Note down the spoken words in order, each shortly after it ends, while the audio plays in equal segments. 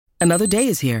Another day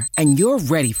is here, and you're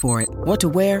ready for it. What to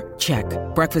wear? Check.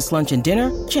 Breakfast, lunch, and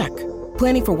dinner? Check.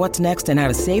 Planning for what's next and how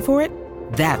to save for it?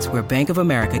 That's where Bank of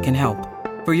America can help.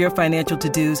 For your financial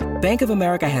to-dos, Bank of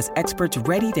America has experts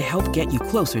ready to help get you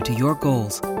closer to your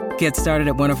goals. Get started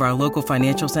at one of our local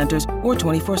financial centers or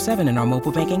 24/7 in our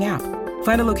mobile banking app.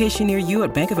 Find a location near you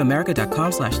at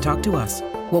bankofamerica.com/talktous.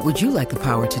 What would you like the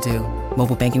power to do?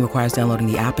 Mobile banking requires downloading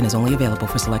the app and is only available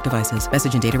for select devices.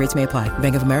 Message and data rates may apply.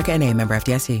 Bank of America N.A., member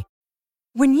FDIC.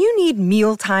 When you need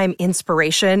mealtime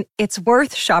inspiration, it's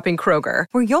worth shopping Kroger,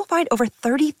 where you'll find over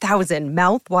 30,000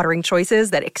 mouth-watering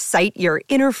choices that excite your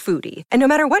inner foodie. And no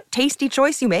matter what tasty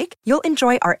choice you make, you'll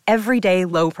enjoy our everyday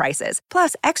low prices,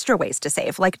 plus extra ways to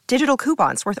save, like digital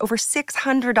coupons worth over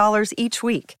 $600 each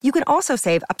week. You can also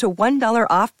save up to $1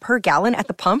 off per gallon at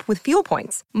the pump with fuel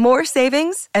points. More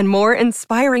savings and more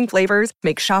inspiring flavors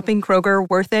make shopping Kroger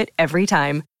worth it every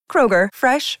time. Kroger,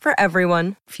 fresh for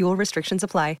everyone. Fuel restrictions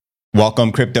apply.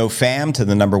 Welcome, crypto fam, to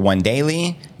the #1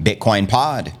 daily Bitcoin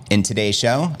pod. In today's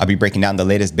show, I'll be breaking down the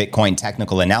latest Bitcoin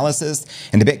technical analysis,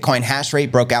 and the Bitcoin hash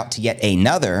rate broke out to yet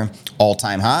another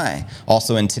all-time high.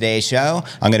 Also in today's show,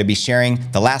 I'm going to be sharing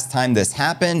the last time this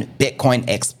happened, Bitcoin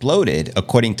exploded,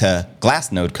 according to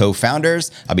Glassnode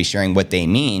co-founders. I'll be sharing what they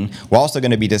mean. We're also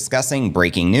going to be discussing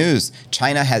breaking news.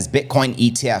 China has Bitcoin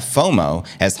ETF FOMO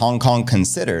as Hong Kong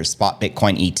considers spot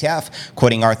Bitcoin ETF.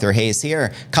 Quoting Arthur Hayes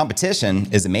here, competition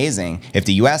is amazing. If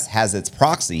the US has its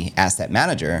proxy asset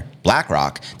manager,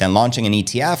 BlackRock, then launching an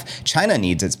ETF, China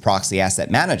needs its proxy asset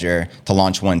manager to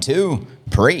launch one too.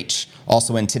 Preach.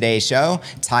 Also in today's show,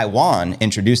 Taiwan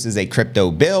introduces a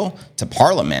crypto bill to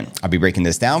Parliament. I'll be breaking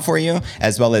this down for you,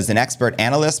 as well as an expert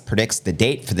analyst predicts the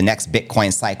date for the next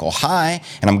Bitcoin cycle high,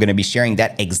 and I'm going to be sharing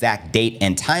that exact date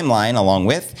and timeline along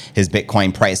with his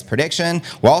Bitcoin price prediction.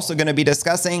 We're also going to be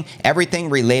discussing everything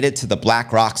related to the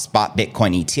BlackRock spot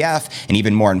Bitcoin ETF, and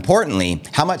even more importantly,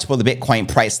 how much will the Bitcoin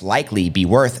price likely be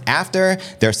worth after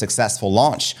their successful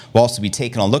launch. We'll also be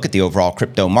taking a look at the overall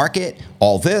crypto market.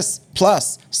 All this,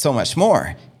 plus so much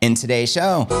more in today's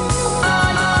show.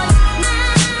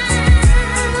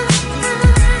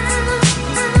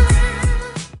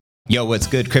 Yo, what's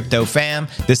good, crypto fam?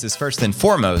 This is first and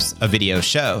foremost a video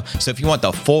show. So if you want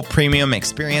the full premium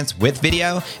experience with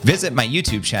video, visit my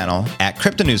YouTube channel at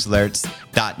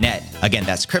cryptonewsalerts.net. Again,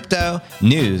 that's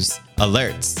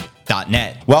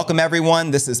cryptonewsalerts.net. Welcome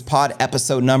everyone. This is pod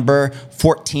episode number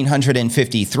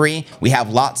 1453. We have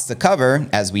lots to cover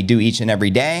as we do each and every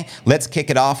day. Let's kick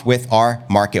it off with our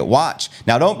market watch.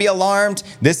 Now don't be alarmed.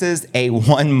 This is a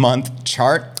 1 month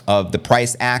chart of the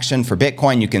price action for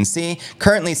Bitcoin. You can see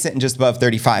currently sitting just above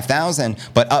 35,000,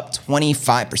 but up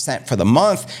 25% for the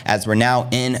month as we're now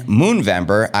in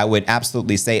Moonvember. I would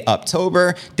absolutely say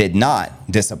October did not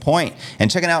disappoint.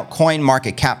 And checking out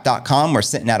coinmarketcap.com, we're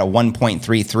sitting at a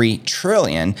 $1.33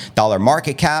 trillion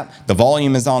market cap. The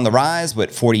volume is on the rise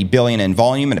with 40 billion in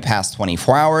volume in the past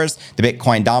 24 hours. The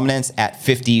Bitcoin dominance at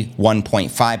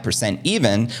 51.5%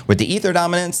 even, with the Ether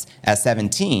dominance at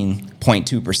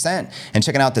 17.2%. And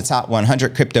checking out the top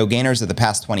 100 crypto gainers of the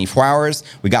past 24 hours,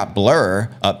 we got Blur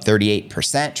up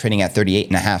 38%, trading at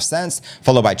 38.5 cents,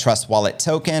 followed by Trust Wallet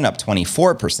Token up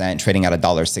 24%, trading at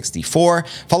 $1.64,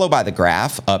 followed by the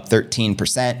Graph up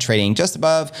 13%, trading just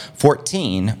above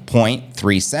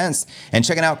 14.3 cents. And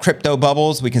checking out Crypto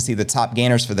Bubbles, we can see the top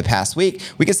gainers for the past week.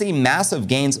 We can see massive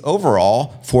gains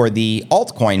overall for the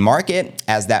altcoin market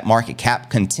as that market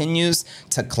cap continues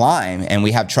to climb. And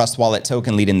we have Trust Wallet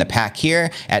Token leading the pack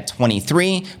here at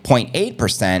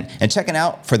 23.8%. And checking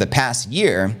out for the past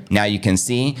year, now you can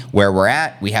see where we're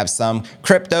at. We have some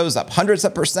cryptos up hundreds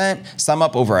of percent, some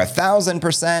up over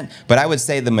 1,000%, but I would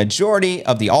say the majority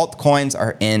of the altcoins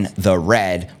are in the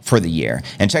red for the year.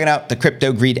 And checking out the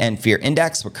Crypto Greed and Fear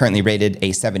Index, we're currently rated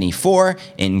a 74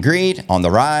 in greed, on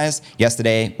the rise.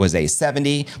 Yesterday was a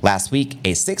 70, last week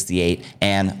a 68,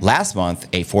 and last month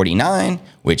a 49,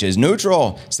 which is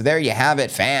neutral. So there you have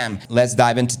it, fam. Let's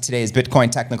dive into today's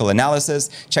Bitcoin technical analysis.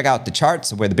 Check out the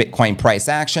charts of where the Bitcoin price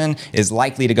action is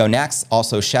likely to go next.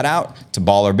 Also, shout out to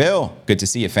Baller Bill. Good to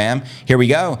see you, fam. Here we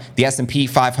go. The S&P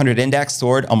 500 index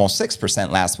soared almost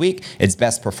 6% last week, its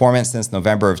best performance since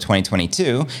November of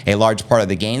 2022. A large part of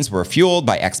the gains were fueled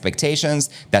by expectations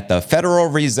that the Federal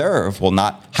Reserve will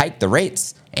not hike the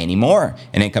rates anymore.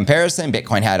 And in comparison,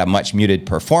 Bitcoin had a much muted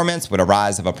performance with a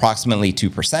rise of approximately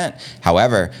 2%.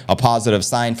 However, a positive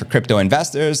sign for crypto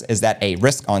investors is that a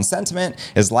risk on sentiment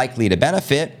is likely to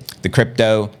benefit the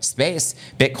crypto space.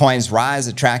 Bitcoin's rise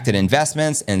attracted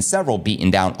investments in several beaten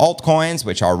down altcoins,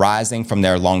 which are rising from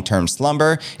their long-term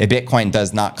slumber. If Bitcoin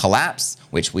does not collapse,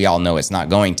 which we all know it's not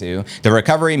going to, the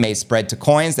recovery may spread to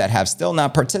coins that have still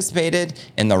not participated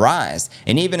in the rise.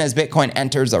 And even as Bitcoin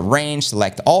enters a range,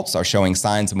 select alts are showing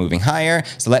signs of moving higher.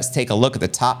 So let's take a look at the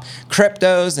top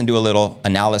cryptos and do a little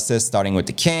analysis, starting with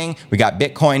the king. We got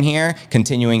Bitcoin here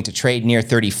continuing to trade near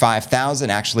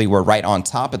 35,000. Actually, we're right on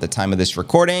top at the time of this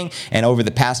recording. And over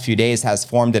the past few days has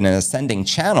formed an ascending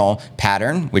channel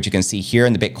pattern, which you can see here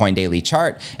in the Bitcoin daily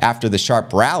chart. After the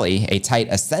sharp rally, a tight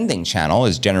ascending channel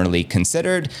is generally considered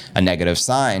a negative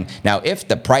sign. Now, if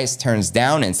the price turns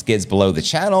down and skids below the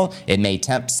channel, it may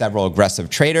tempt several aggressive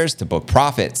traders to book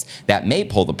profits. That may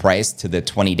pull the price to the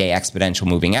 20-day exponential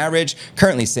moving average,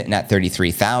 currently sitting at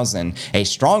 33,000. A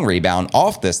strong rebound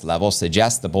off this level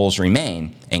suggests the bulls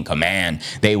remain in command.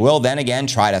 They will then again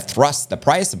try to thrust the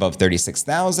price above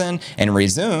 36,000 and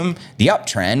resume the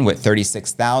uptrend, with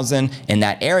 36,000 in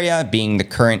that area being the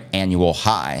current annual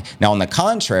high. Now, on the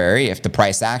contrary, if the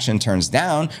price action turns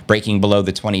down, breaking below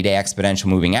the 20-day exponential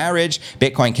moving average,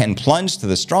 Bitcoin can plunge to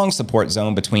the strong support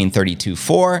zone between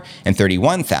 32,400 and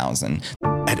 31,000.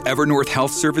 At Evernorth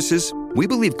Health Services, we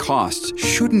believe costs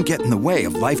shouldn't get in the way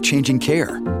of life-changing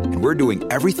care, and we're doing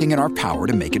everything in our power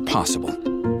to make it possible.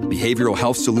 Behavioral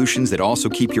health solutions that also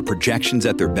keep your projections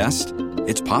at their best?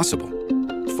 It's possible.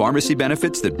 Pharmacy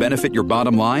benefits that benefit your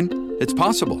bottom line? It's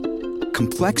possible.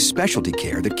 Complex specialty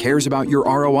care that cares about your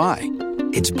ROI?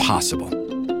 It's possible.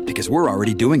 Because we're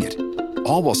already doing it.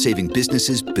 All while saving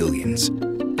businesses billions.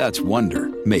 That's Wonder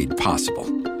made possible.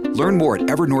 Learn more at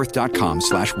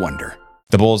evernorth.com/wonder.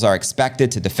 The bulls are expected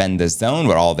to defend this zone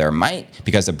with all their might,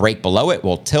 because a break below it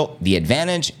will tilt the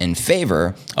advantage in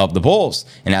favor of the bulls.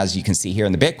 And as you can see here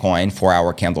in the Bitcoin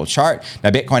 4-hour candle chart, now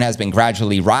Bitcoin has been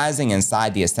gradually rising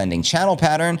inside the ascending channel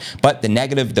pattern, but the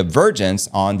negative divergence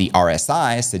on the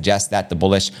RSI suggests that the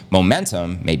bullish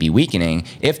momentum may be weakening.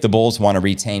 If the bulls want to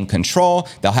retain control,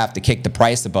 they'll have to kick the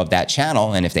price above that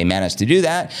channel. And if they manage to do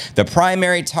that, the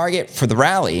primary target for the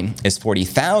rally is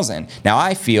 40,000. Now,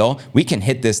 I feel we can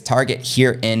hit this target here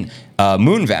in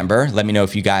Moonvember. Let me know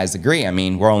if you guys agree. I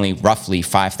mean, we're only roughly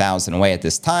 5,000 away at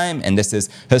this time, and this is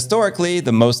historically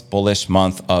the most bullish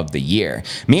month of the year.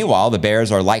 Meanwhile, the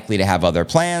bears are likely to have other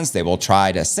plans. They will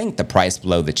try to sink the price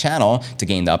below the channel to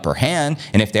gain the upper hand,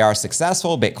 and if they are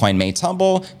successful, Bitcoin may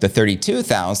tumble to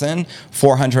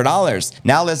 $32,400.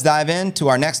 Now let's dive into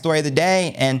our next story of the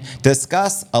day and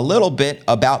discuss a little bit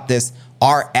about this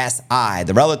RSI,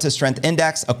 the Relative Strength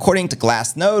Index, according to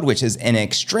Glassnode, which is an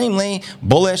extremely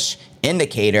bullish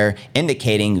indicator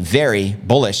indicating very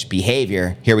bullish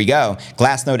behavior. Here we go.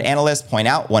 Glassnode analysts point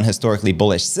out one historically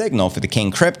bullish signal for the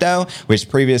king crypto, which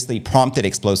previously prompted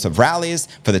explosive rallies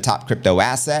for the top crypto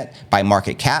asset by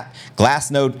market cap.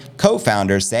 Glassnode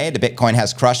co-founders say the Bitcoin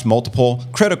has crushed multiple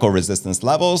critical resistance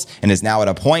levels and is now at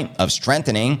a point of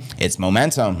strengthening its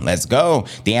momentum. Let's go.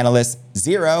 The analysts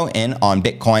zero in on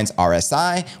Bitcoin's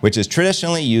RSI, which is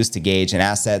traditionally used to gauge an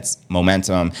asset's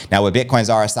momentum. Now, with Bitcoin's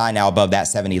RSI now above that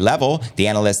 70 level, the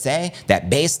analysts say that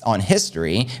based on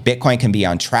history, Bitcoin can be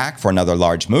on track for another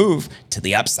large move to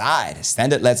the upside.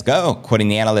 Send it, let's go. Quoting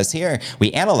the analysts here,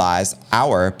 we analyzed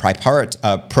our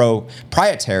proprietary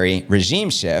regime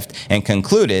shift and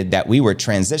concluded that we were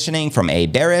transitioning from a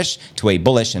bearish to a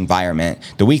bullish environment.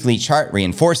 The weekly chart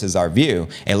reinforces our view.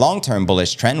 A long-term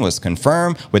bullish trend was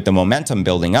confirmed with the momentum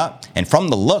building up, and from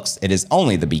the looks, it is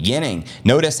only the beginning.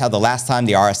 Notice how the last time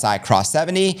the RSI crossed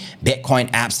 70, Bitcoin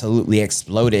absolutely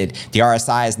exploded. The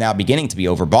RSI is now beginning to be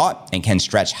overbought and can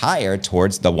stretch higher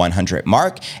towards the 100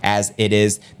 mark, as it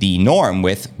is the norm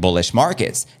with bullish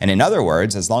markets. And in other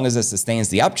words, as long as it sustains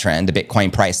the uptrend, the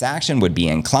Bitcoin price action would be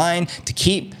inclined to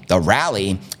keep the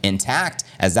rally intact.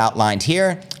 As outlined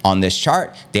here on this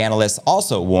chart, the analysts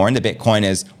also warned that Bitcoin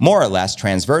is more or less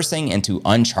transversing into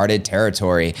uncharted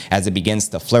territory as it begins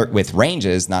to flirt with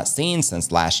ranges not seen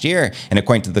since last year. And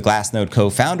according to the Glassnode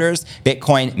co-founders,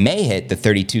 Bitcoin may hit the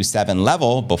 32.7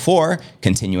 level before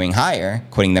continuing higher.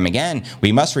 Quoting them again,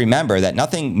 we must remember that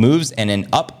nothing moves in an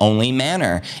up-only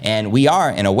manner, and we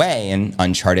are, in a way, in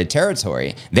uncharted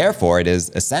territory. Therefore, it is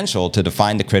essential to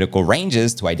define the critical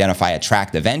ranges to identify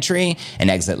attractive entry and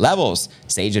exit levels.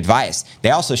 Sage advice.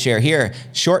 They also also share here,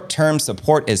 short-term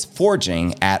support is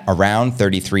forging at around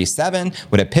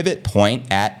 33.7 with a pivot point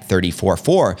at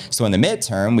 34.4. So in the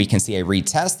midterm, we can see a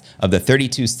retest of the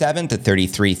 32.7 to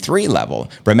 33.3 level.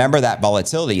 Remember that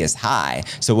volatility is high.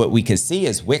 So what we could see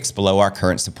is wicks below our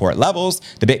current support levels.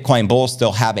 The Bitcoin bulls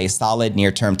still have a solid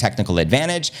near-term technical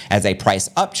advantage as a price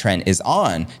uptrend is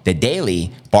on the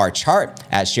daily bar chart,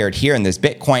 as shared here in this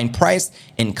Bitcoin price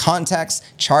in context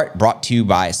chart brought to you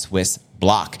by Swiss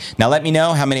Block. Now, let me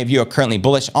know how many of you are currently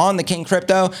bullish on the King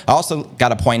crypto. I also got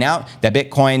to point out that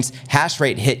Bitcoin's hash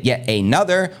rate hit yet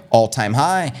another all-time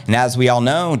high. And as we all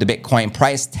know, the Bitcoin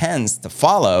price tends to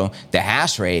follow the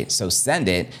hash rate. So send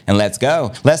it and let's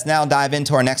go. Let's now dive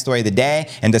into our next story of the day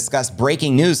and discuss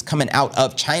breaking news coming out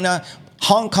of China.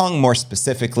 Hong Kong more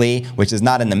specifically, which is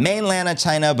not in the mainland of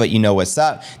China, but you know what's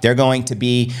up. They're going to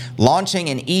be launching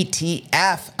an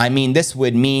ETF. I mean, this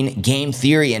would mean game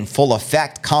theory in full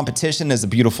effect. Competition is a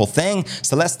beautiful thing.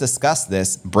 So let's discuss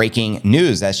this breaking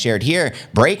news as shared here.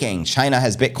 Breaking, China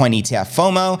has Bitcoin ETF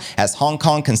FOMO as Hong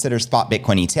Kong considers spot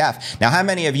Bitcoin ETF. Now, how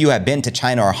many of you have been to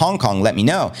China or Hong Kong? Let me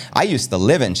know. I used to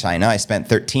live in China. I spent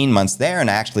 13 months there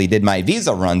and I actually did my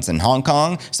visa runs in Hong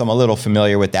Kong. So I'm a little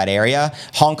familiar with that area.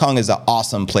 Hong Kong is an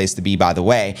awesome place to be, by the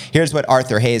way. Here's what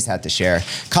Arthur Hayes had to share.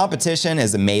 Competition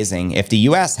is amazing. If the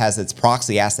US has its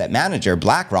proxy asset manager,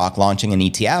 BlackRock, launching an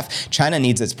ETF, China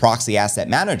needs its proxy asset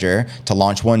manager to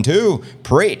launch one too.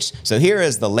 Preach. So here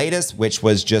is the latest, which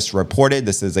was just reported.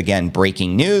 This is again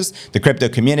breaking news. The crypto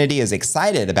community is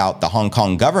excited about the Hong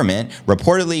Kong government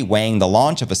reportedly weighing the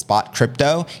launch of a spot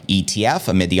crypto ETF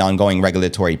amid the ongoing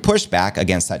regulatory pushback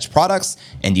against such products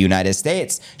in the United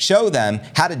States. Show them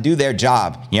how to do their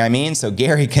job. You know what I mean? So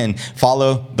Gary can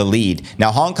follow the lead.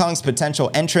 Now, Hong Kong's potential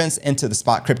entrance into the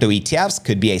spot crypto ETFs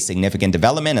could be a significant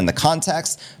development in the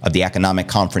context of the economic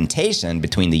confrontation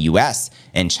between the US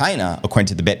and China, according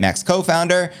to the BitMEX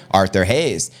co-founder, Arthur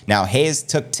Hayes. Now, Hayes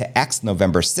took to X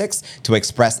November 6th to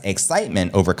express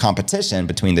excitement over competition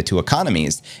between the two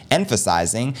economies,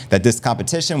 emphasizing that this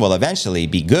competition will eventually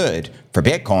be good for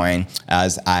Bitcoin.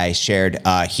 As I shared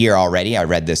here already, I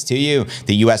read this to you.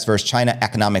 The US versus China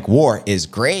economic war is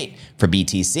great for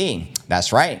BTC.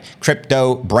 That's right.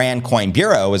 Crypto brand Coin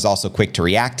Bureau is also quick to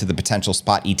react to the potential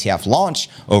spot ETF launch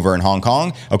over in Hong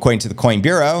Kong. According to the Coin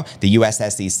Bureau, the US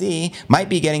SEC might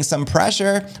be getting some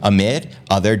pressure amid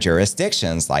other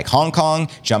jurisdictions like Hong Kong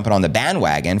jumping on the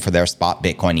bandwagon for their spot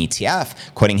Bitcoin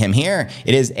ETF. Quoting him here,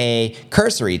 it is a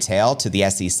cursory tale to the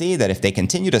SEC that if they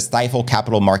continue to stifle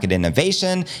capital market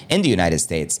innovation in the United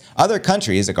States, other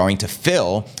countries are going to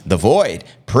fill the void.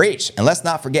 Preach. And let's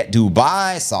not forget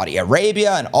Dubai, Saudi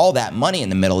Arabia, and all that money in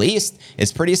the Middle East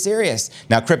is pretty serious.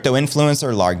 Now, crypto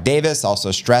influencer Lark Davis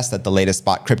also stressed that the latest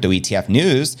spot crypto ETF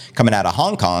news coming out of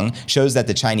Hong Kong shows that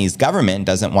the Chinese government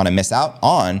doesn't want to miss out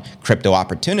on crypto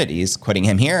opportunities. Quoting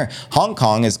him here, Hong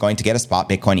Kong is going to get a spot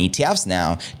Bitcoin ETFs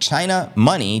now. China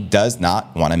money does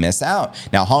not want to miss out.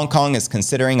 Now, Hong Kong is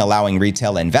considering allowing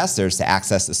retail investors to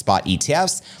access the spot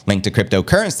ETFs linked to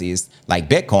cryptocurrencies like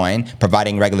Bitcoin,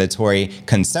 providing regulatory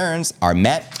concerns are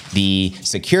met. The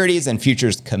Securities and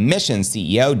Futures Commission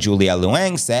CEO Julia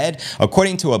Luang said,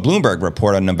 according to a Bloomberg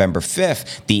report on November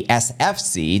 5th, the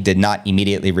SFC did not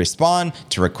immediately respond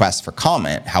to requests for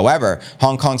comment. However,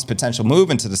 Hong Kong's potential move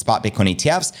into the spot Bitcoin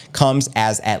ETFs comes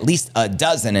as at least a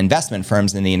dozen investment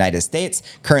firms in the United States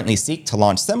currently seek to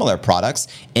launch similar products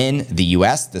in the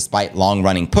US, despite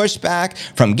long-running pushback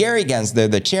from Gary Gensler,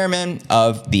 the chairman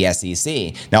of the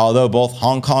SEC. Now, although both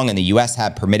Hong Kong and the US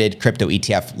have permitted crypto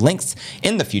ETF links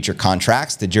in the future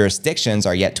contracts, the jurisdictions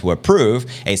are yet to approve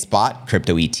a spot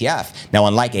crypto ETF. Now,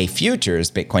 unlike a futures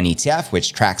Bitcoin ETF,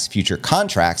 which tracks future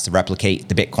contracts to replicate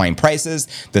the Bitcoin prices,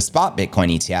 the spot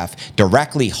Bitcoin ETF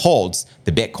directly holds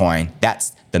the Bitcoin.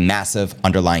 That's the massive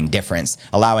underlying difference,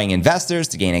 allowing investors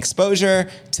to gain exposure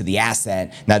to the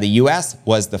asset. Now, the US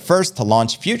was the first to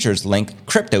launch futures-linked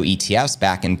crypto ETFs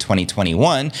back in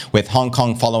 2021, with Hong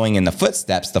Kong following in the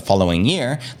footsteps the following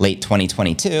year, late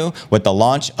 2022, with the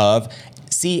launch of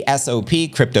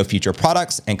CSOP crypto future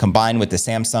products, and combined with the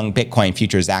Samsung Bitcoin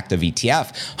Futures Active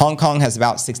ETF, Hong Kong has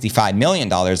about $65 million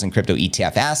in crypto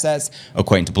ETF assets,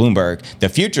 according to Bloomberg. The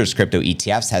futures crypto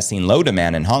ETFs has seen low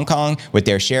demand in Hong Kong, with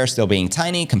their share still being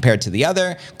tiny compared to the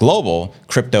other global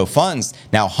crypto funds.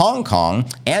 Now, Hong Kong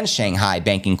and Shanghai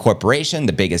Banking Corporation,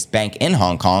 the biggest bank in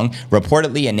Hong Kong,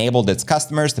 reportedly enabled its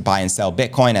customers to buy and sell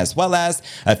Bitcoin as well as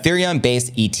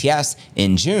Ethereum-based ETFs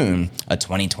in June of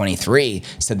 2023.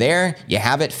 So there you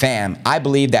have it, fam. I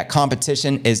believe that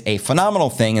competition is a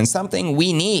phenomenal thing and something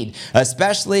we need,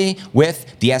 especially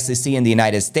with the SEC in the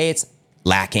United States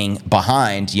lacking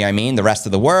behind, you know what I mean, the rest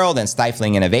of the world and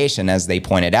stifling innovation, as they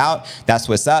pointed out. That's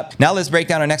what's up. Now let's break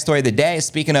down our next story of the day.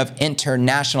 Speaking of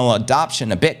international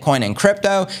adoption of Bitcoin and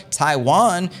crypto,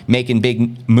 Taiwan making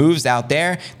big moves out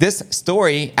there. This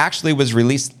story actually was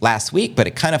released last week, but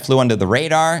it kind of flew under the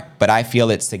radar, but I feel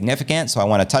it's significant, so I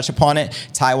want to touch upon it.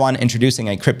 Taiwan introducing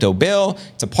a crypto bill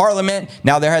to parliament.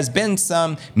 Now there has been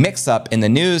some mix-up in the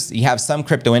news. You have some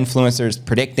crypto influencers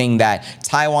predicting that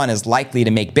Taiwan is likely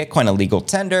to make Bitcoin a legal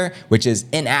tender, which is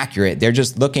inaccurate. They're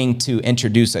just looking to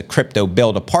introduce a crypto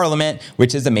bill to parliament,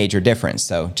 which is a major difference.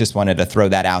 So just wanted to throw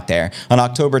that out there. On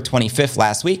October 25th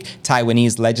last week,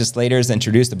 Taiwanese legislators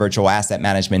introduced the virtual asset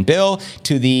management bill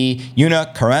to the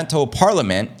Unicameral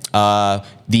Parliament,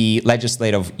 the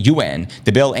legislative yuan.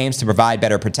 The bill aims to provide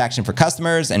better protection for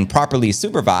customers and properly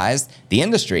supervise the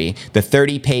industry. The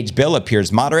 30-page bill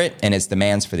appears moderate in its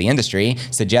demands for the industry,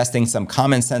 suggesting some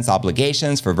common sense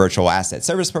obligations for virtual asset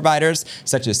service providers,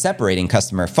 such as separating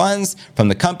customer funds from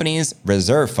the company's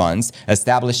reserve funds,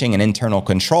 establishing an internal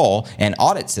control and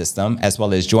audit system, as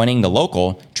well as joining the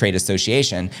local trade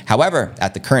association. However,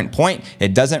 at the current point,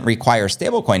 it doesn't require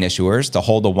stablecoin issuers to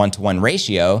hold a one-to-one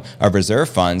ratio of reserve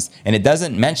funds, and it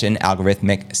doesn't mention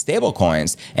algorithmic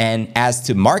stablecoins. And as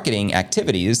to marketing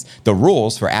activities, the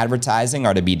rules for advertising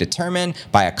are to be determined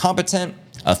by a competent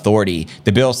authority.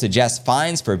 The bill suggests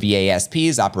fines for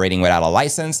VASPs operating without a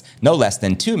license, no less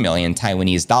than 2 million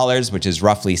Taiwanese dollars, which is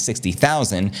roughly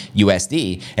 60,000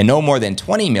 USD, and no more than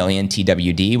 20 million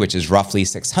TWD, which is roughly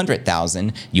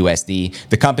 600,000 USD.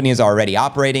 The company is already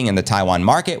operating in the Taiwan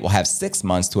market, will have 6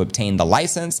 months to obtain the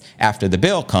license after the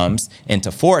bill comes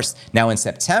into force. Now, in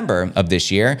September of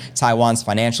this year, Taiwan's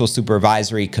Financial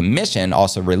Supervisory Commission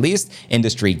also released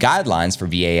industry guidelines for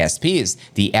VASPs.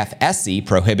 The FSC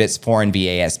prohibits foreign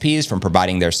VASPs from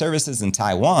providing their services in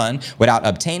Taiwan without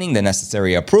obtaining the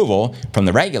necessary approval from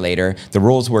the regulator. The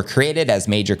rules were created as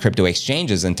major crypto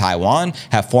exchanges in Taiwan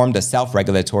have formed a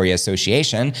self-regulatory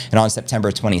association, and on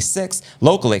September 26,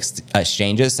 local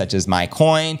exchanges such as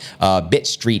MyCoin,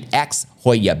 BitStreetX,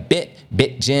 HoyaBit,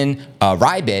 BitGin,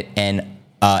 Rybit, and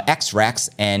XREX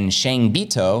and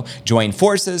Shangbito joined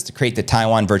forces to create the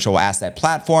Taiwan Virtual Asset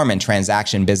Platform and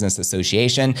Transaction Business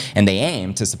Association, and they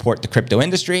aim to support the crypto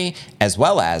industry as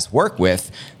well as work with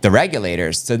the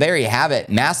regulators. So there you have it,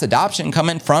 mass adoption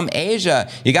coming from Asia.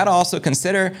 You got to also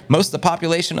consider most of the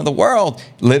population of the world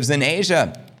lives in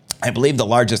Asia. I believe the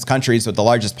largest countries with the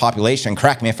largest population,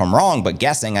 correct me if I'm wrong, but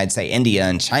guessing, I'd say India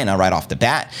and China right off the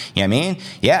bat. You know what I mean?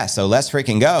 Yeah, so let's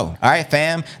freaking go. All right,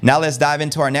 fam. Now let's dive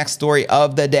into our next story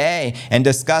of the day and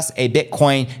discuss a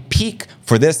Bitcoin peak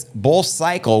for this bull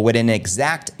cycle with an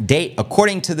exact date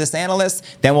according to this analyst.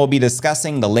 Then we'll be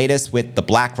discussing the latest with the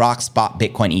BlackRock spot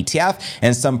Bitcoin ETF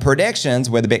and some predictions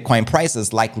where the Bitcoin price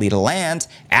is likely to land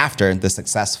after the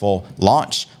successful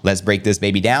launch. Let's break this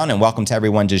baby down, and welcome to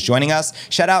everyone just joining us.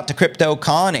 Shout out to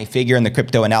CryptoCon, a figure in the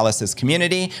crypto analysis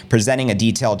community, presenting a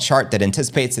detailed chart that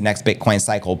anticipates the next Bitcoin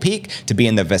cycle peak to be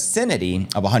in the vicinity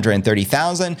of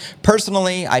 130,000.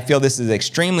 Personally, I feel this is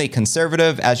extremely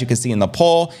conservative. As you can see in the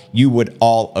poll, you would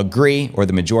all agree, or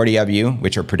the majority of you,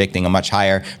 which are predicting a much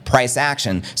higher price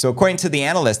action. So according to the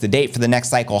analyst, the date for the next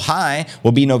cycle high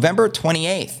will be November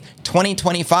 28th,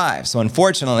 2025. So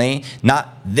unfortunately,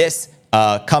 not this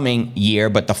coming year,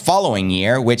 but the following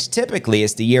year, which typically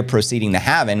is the year preceding the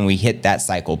halving, we hit that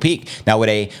cycle peak. Now, with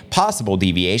a possible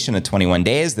deviation of 21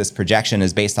 days, this projection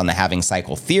is based on the halving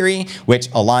cycle theory, which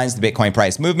aligns the Bitcoin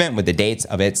price movement with the dates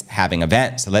of its halving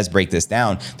event. So let's break this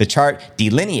down. The chart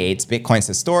delineates Bitcoin's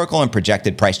historical and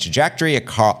projected price trajectory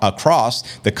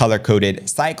across the color-coded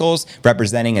cycles,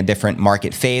 representing a different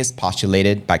market phase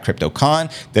postulated by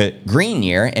CryptoCon. The green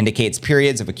year indicates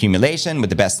periods of accumulation with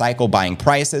the best cycle buying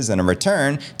prices and a return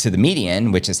to the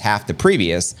median, which is half the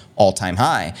previous all-time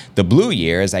high. The blue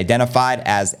year is identified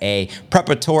as a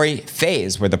preparatory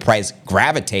phase where the price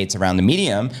gravitates around the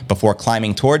median before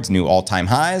climbing towards new all-time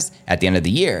highs at the end of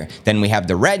the year. Then we have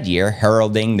the red year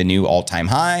heralding the new all-time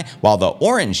high, while the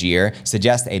orange year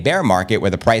suggests a bear market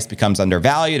where the price becomes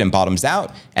undervalued and bottoms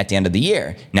out at the end of the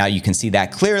year. Now you can see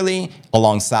that clearly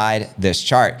alongside this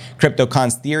chart.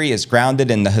 CryptoCon's theory is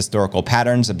grounded in the historical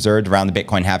patterns observed around the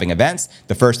Bitcoin halving events,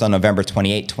 the first on November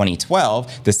 28,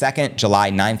 2012, the second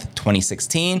July 9th,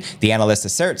 2016. The analyst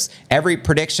asserts every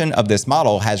prediction of this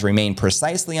model has remained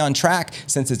precisely on track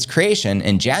since its creation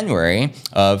in January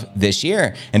of this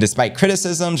year. And despite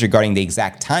criticisms regarding the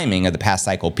exact timing of the past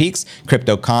cycle peaks,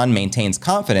 CryptoCon maintains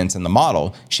confidence in the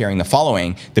model, sharing the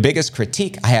following. The biggest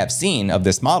critique I have seen of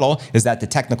this model is that the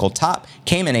technical top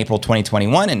came in April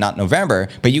 2021 and not November,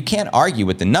 but you can't argue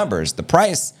with the numbers. The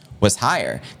price was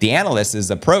higher. The analyst's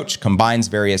approach combines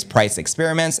various price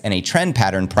experiments and a trend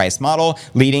pattern price model,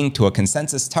 leading to a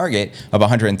consensus target of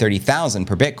 130,000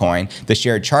 per Bitcoin. The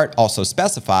shared chart also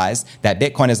specifies that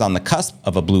Bitcoin is on the cusp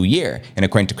of a blue year, and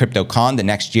according to CryptoCon, the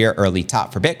next year early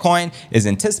top for Bitcoin is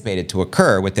anticipated to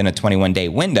occur within a 21-day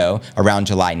window around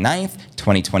July 9th,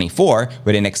 2024,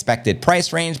 with an expected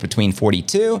price range between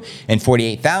 42 and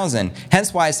 48,000.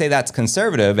 Hence why I say that's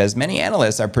conservative, as many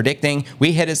analysts are predicting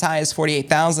we hit as high as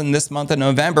 48,000 this month of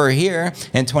November here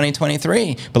in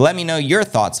 2023. But let me know your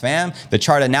thoughts, fam. The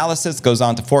chart analysis goes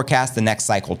on to forecast the next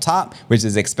cycle top, which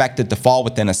is expected to fall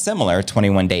within a similar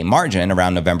 21-day margin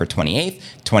around November 28th,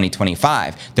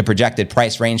 2025. The projected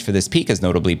price range for this peak is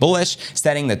notably bullish,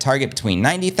 setting the target between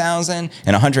 90,000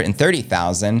 and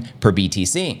 130,000 per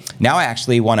BTC. Now I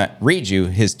actually want to read you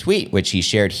his tweet, which he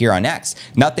shared here on X.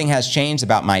 Nothing has changed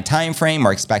about my time frame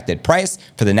or expected price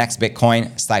for the next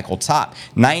Bitcoin cycle top,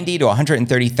 90 to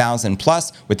 130,000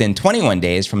 plus within 21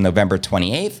 days from November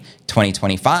 28th,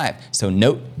 2025. So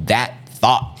note that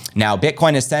thought. Now,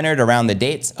 Bitcoin is centered around the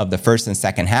dates of the first and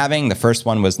second halving. The first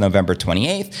one was November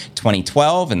 28th,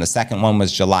 2012, and the second one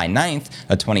was July 9th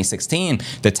of 2016.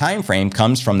 The time frame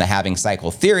comes from the halving cycle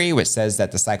theory, which says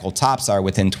that the cycle tops are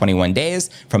within 21 days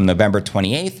from November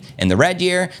 28th in the red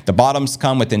year. The bottoms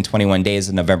come within 21 days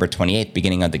of November 28th,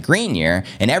 beginning of the green year.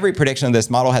 And every prediction of this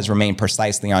model has remained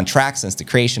precisely on track since the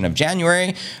creation of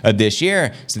January of this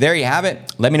year. So there you have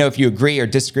it. Let me know if you agree or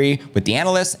disagree with the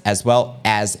analysts as well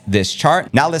as this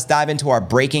chart. Now let's dive into our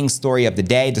breaking story of the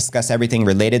day, discuss everything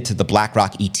related to the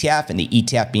BlackRock ETF and the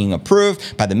ETF being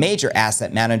approved by the major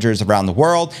asset managers around the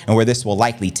world and where this will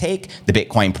likely take the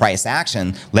Bitcoin price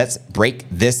action. Let's break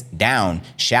this down,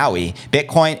 shall we?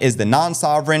 Bitcoin is the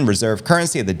non-sovereign reserve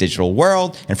currency of the digital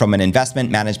world, and from an investment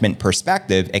management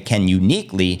perspective, it can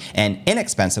uniquely and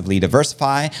inexpensively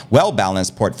diversify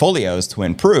well-balanced portfolios to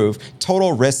improve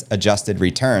total risk-adjusted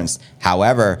returns.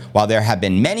 However, while there have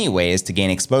been many ways to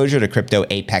gain exposure to crypto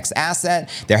apex asset,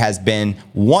 there has been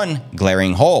one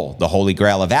glaring hole, the holy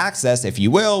grail of access, if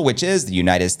you will, which is the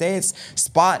United States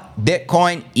spot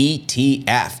Bitcoin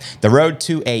ETF. The road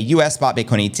to a US spot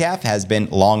Bitcoin ETF has been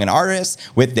long and arduous,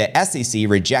 with the SEC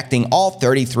rejecting all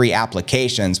 33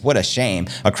 applications. What a shame.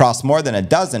 Across more than a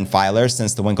dozen filers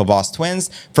since the Winklevoss twins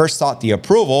first sought the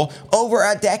approval over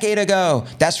a decade ago.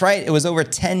 That's right, it was over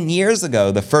 10 years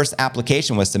ago the first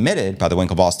application was submitted by the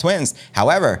Winklevoss twins.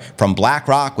 However, from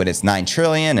BlackRock with its $9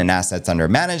 trillion in assets under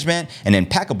management, an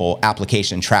impeccable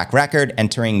application track record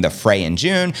entering the fray in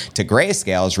June, to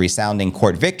Grayscale's resounding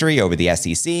court victory over the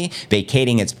SEC,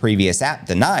 vacating its previous app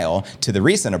denial, to the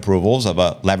recent approvals of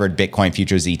a levered Bitcoin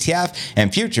futures ETF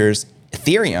and futures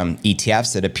Ethereum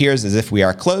ETFs, it appears as if we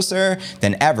are closer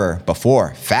than ever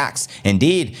before. Facts.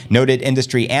 Indeed, noted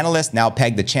industry analysts now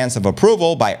peg the chance of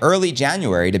approval by early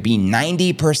January to be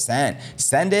 90%.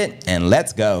 Send it and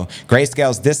let's go.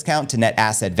 Grayscale's discount to net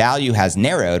asset value has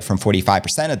narrowed from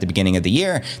 45% at the beginning of the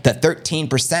year to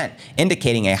 13%,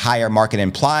 indicating a higher market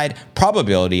implied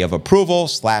probability of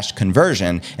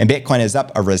approval/conversion, and Bitcoin is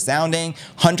up a resounding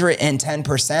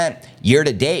 110% year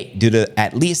to date due to,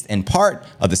 at least in part,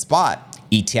 of the spot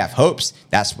ETF hopes.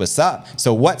 That's what's up.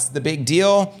 So what's the big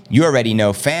deal? You already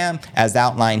know, fam. As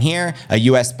outlined here, a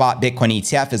US spot Bitcoin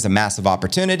ETF is a massive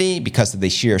opportunity because of the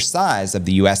sheer size of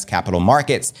the US capital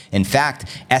markets. In fact,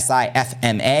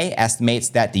 SIFMA estimates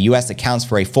that the US accounts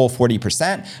for a full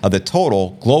 40% of the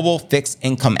total global fixed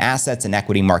income assets and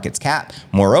equity markets cap.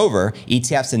 Moreover,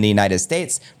 ETFs in the United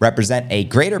States represent a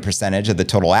greater percentage of the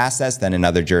total assets than in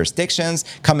other jurisdictions,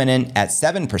 coming in at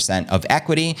 7% of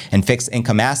equity and fixed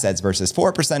income assets versus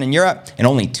 4% in Europe and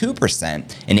only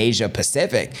 2% in Asia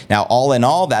Pacific. Now, all in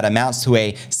all, that amounts to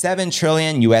a 7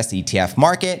 trillion US ETF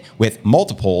market with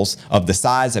multiples of the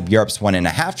size of Europe's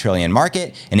 1.5 trillion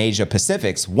market and Asia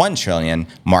Pacific's 1 trillion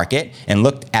market. And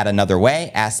looked at another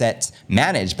way, assets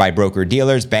managed by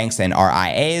broker-dealers, banks, and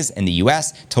RIAs in the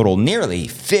US total nearly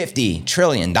 $50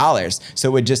 trillion. So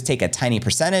it would just take a tiny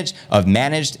percentage of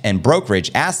managed and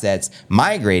brokerage assets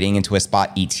migrating into a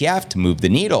spot ETF to move the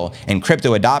needle. And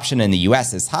crypto adoption in the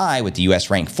US is high, with the US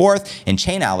ranked 4th in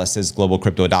Chainalysis Global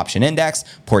Crypto Adoption Index,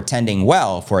 portending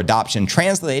well for adoption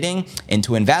translating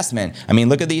into investment. I mean,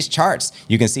 look at these charts.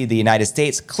 You can see the United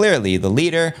States clearly the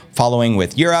leader, following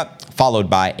with Europe, followed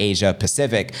by Asia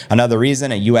Pacific. Another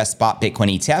reason a US spot Bitcoin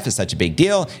ETF is such a big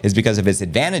deal is because of its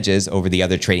advantages over the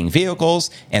other trading vehicles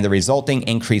and the resulting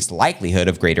increased likelihood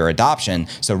of greater adoption.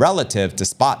 So relative to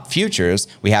spot futures,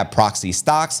 we have proxy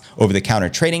stocks, over-the-counter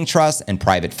trading trusts, and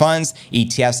private funds.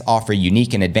 ETFs offer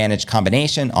unique and advantaged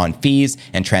combination on fees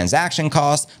and transaction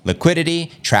costs,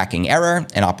 liquidity, tracking error,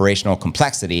 and operational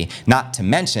complexity, not to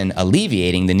mention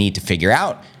alleviating the need to figure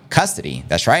out custody.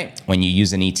 That's right. When you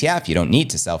use an ETF, you don't need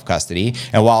to self-custody.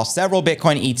 And while several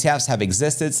Bitcoin ETFs have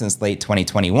existed since late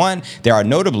 2021, there are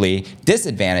notably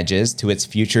disadvantages to its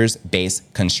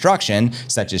futures-based construction,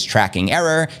 such as tracking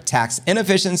error, tax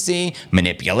inefficiency,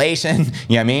 manipulation,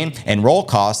 and roll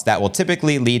costs that will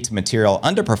typically lead to material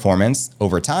underperformance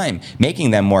over time,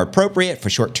 making them more appropriate for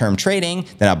short-term trading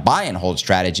than a buy and hold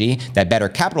strategy that better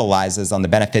capitalizes on the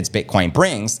benefits Bitcoin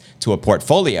brings to a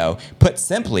portfolio. Put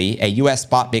simply, a US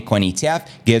spot Bitcoin ETF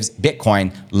gives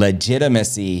Bitcoin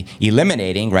legitimacy,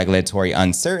 eliminating regulatory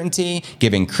uncertainty,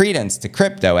 giving credence to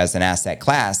crypto as an asset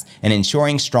class, and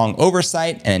ensuring strong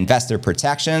oversight and investor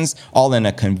protections, all in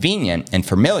a convenient and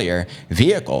familiar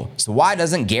vehicle. So why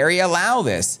doesn't Gary allow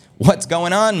this? What's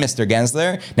going on, Mr.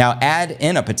 Gensler? Now add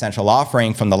in a potential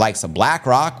offering from the likes of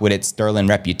BlackRock with its sterling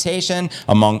reputation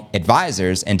among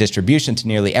advisors and distribution to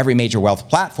nearly every major wealth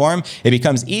platform. It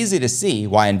becomes easy to see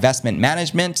why investment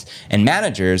management and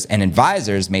managers and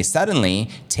advisors may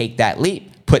suddenly take that leap.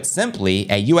 Put simply,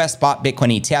 a US spot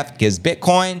Bitcoin ETF gives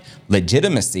Bitcoin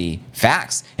legitimacy.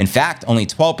 Facts. In fact, only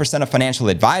 12% of financial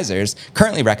advisors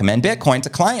currently recommend Bitcoin to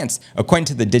clients, according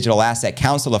to the Digital Asset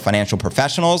Council of Financial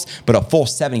Professionals, but a full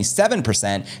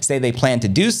 77% say they plan to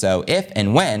do so if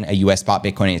and when a US spot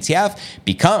Bitcoin ETF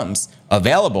becomes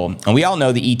available. And we all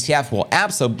know the ETF will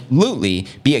absolutely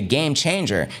be a game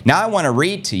changer. Now I want to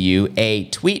read to you a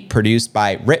tweet produced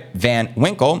by Rip Van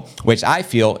Winkle, which I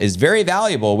feel is very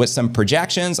valuable, with some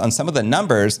projections on some of the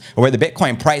numbers where the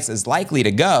Bitcoin price is likely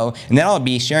to go. And then I'll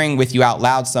be sharing with you out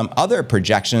loud some other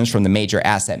projections from the major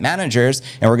asset managers.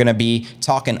 And we're going to be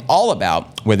talking all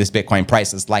about where this Bitcoin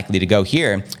price is likely to go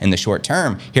here in the short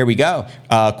term. Here we go.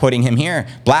 Quoting him here,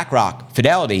 BlackRock,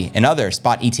 Fidelity, and other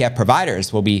spot ETF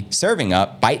providers will be serving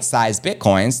up bite-sized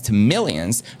Bitcoins to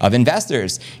millions of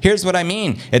investors. Here's what I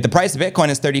mean. If the price of Bitcoin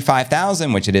is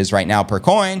 $35,000, which it is right now per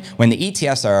coin, when the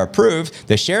ETFs are approved,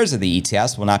 the shares of the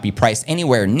ETFs will not be priced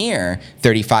anywhere near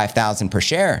 $35,000 per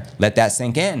share. Let that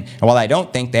sink in. And while I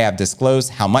don't think they have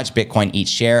disclosed how much Bitcoin each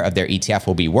share of their ETF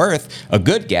will be worth, a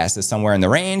good guess is somewhere in the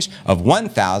range of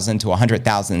 1,000 to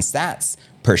 100,000 sats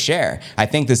per share. I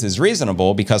think this is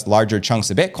reasonable because larger chunks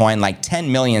of Bitcoin, like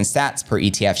 10 million sats per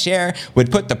ETF share,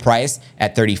 would put the price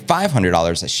at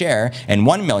 $3,500 a share, and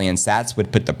 1 million sats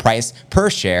would put the price per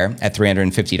share at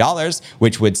 $350,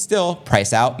 which would still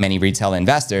price out many retail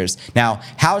investors. Now,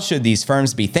 how should these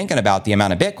firms be thinking about the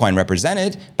amount of Bitcoin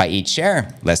represented by each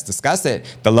share? Let's discuss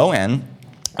it. The low end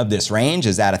of this range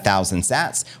is at 1,000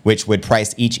 sats, which would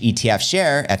price each ETF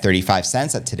share at 35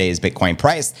 cents at today's Bitcoin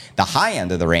price. The high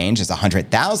end of the range is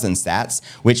 100,000 sats,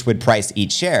 which would price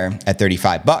each share at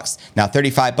 $35. Now,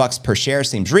 $35 per share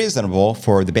seems reasonable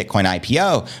for the Bitcoin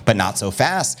IPO, but not so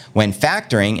fast. When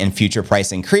factoring in future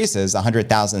price increases,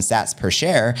 100,000 sats per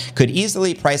share could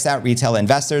easily price out retail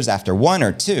investors after one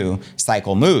or two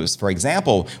cycle moves. For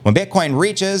example, when Bitcoin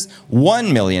reaches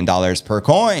 $1 million per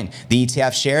coin, the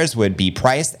ETF shares would be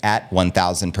priced at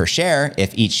 1,000 per share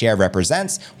if each share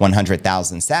represents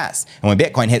 100,000 sats. And when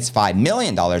Bitcoin hits $5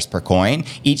 million per coin,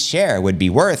 each share would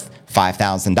be worth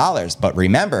 $5,000. But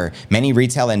remember, many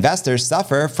retail investors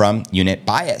suffer from unit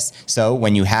bias. So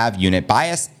when you have unit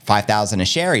bias, 5,000 a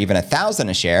share, even 1,000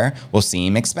 a share will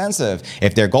seem expensive.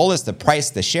 If their goal is to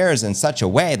price the shares in such a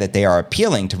way that they are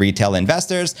appealing to retail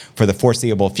investors for the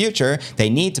foreseeable future, they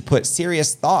need to put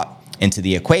serious thought into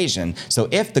the equation. So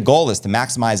if the goal is to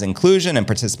maximize inclusion and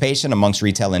participation amongst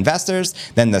retail investors,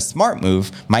 then the smart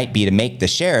move might be to make the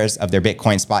shares of their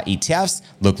Bitcoin spot ETFs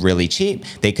look really cheap.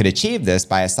 They could achieve this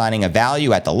by assigning a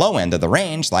value at the low end of the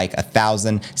range, like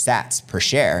 1,000 sats per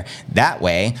share. That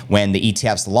way, when the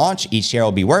ETFs launch, each share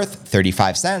will be worth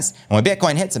 35 cents. And when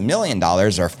Bitcoin hits $1 million or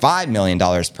 $5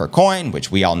 million per coin, which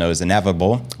we all know is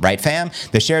inevitable, right fam?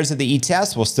 The shares of the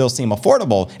ETFs will still seem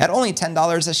affordable at only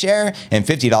 $10 a share and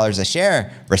 $50 a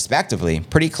share, respectively.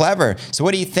 Pretty clever. So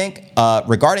what do you think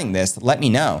regarding this? Let me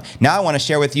know. Now I want to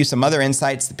share with you some other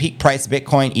insights. The peak price of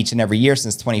Bitcoin each and every year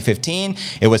since 2015,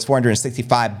 it was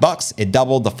 $465. It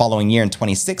doubled the following year in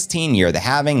 2016, year of the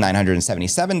halving,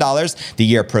 $977. The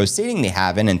year preceding the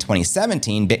halving in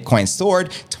 2017, Bitcoin soared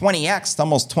 20x,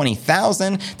 almost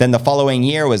 20,000. Then the following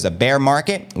year was a bear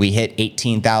market. We hit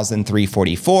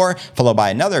 18,344, followed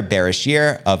by another bearish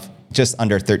year of just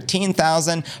under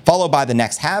 13,000, followed by the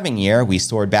next halving year. We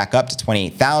soared back up to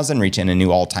 28,000, reaching a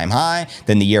new all-time high.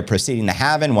 Then the year preceding the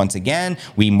halving, once again,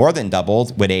 we more than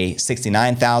doubled with a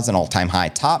 69,000 all-time high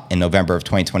top in November of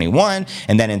 2021.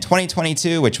 And then in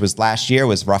 2022, which was last year,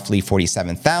 was roughly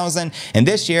 47,000. And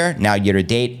this year, now year to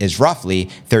date, is roughly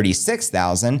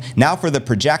 36,000. Now for the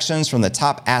projections from the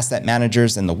top asset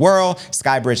managers in the world,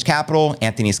 Skybridge Capital,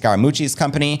 Anthony Scaramucci's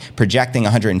company, projecting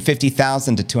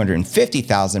 150,000 to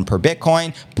 250,000 per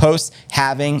Bitcoin post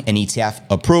having an ETF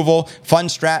approval.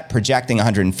 Fundstrat projecting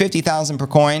 150,000 per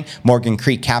coin. Morgan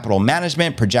Creek Capital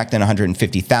Management projecting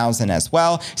 150,000 as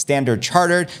well. Standard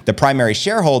Chartered, the primary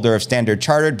shareholder of Standard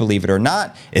Chartered, believe it or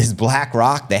not, is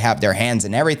BlackRock. They have their hands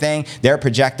in everything. They're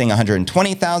projecting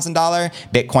 $120,000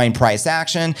 Bitcoin price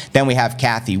action. Then we have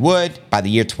Cathie Wood. By the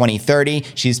year 2030,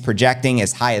 she's projecting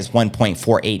as high as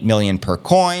 1.48 million per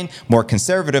coin. More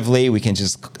conservatively, we can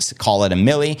just call it a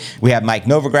milli. We have Mike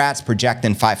Novogratz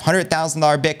projecting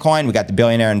 $500,000 Bitcoin. We got the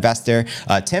billionaire investor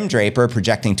Tim Draper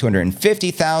projecting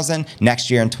 $250,000 next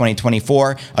year in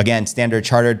 2024. Again, Standard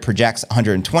Chartered projects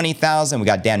 $120,000. We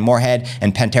got Dan Moorhead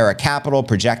and Pantera Capital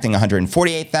projecting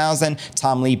 $148,000.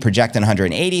 Tom Lee projecting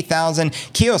 $180,000.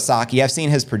 Kiyosaki, I've seen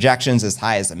his projections as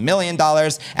high as $1 million.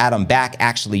 Adam Back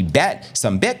actually bet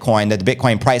some Bitcoin that the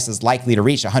Bitcoin price is likely to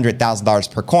reach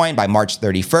 $100,000 per coin by March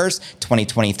 31st,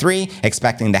 2023,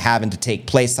 expecting the halving to take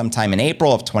place sometime in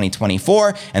April of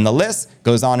 2024. And the list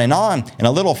goes on. And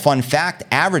a little fun fact,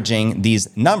 averaging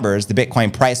these numbers, the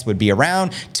Bitcoin price would be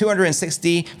around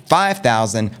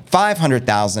 $265,000,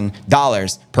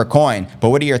 $500,000 per coin. But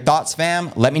what are your thoughts,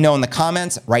 fam? Let me know in the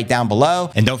comments right down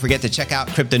below. And don't forget to check out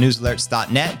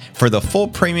cryptonewsalerts.net for the full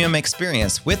premium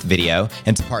experience with video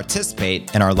and to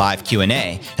participate in our live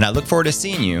Q&A. And I look forward to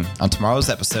seeing you on tomorrow's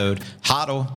episode.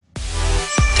 Hodl.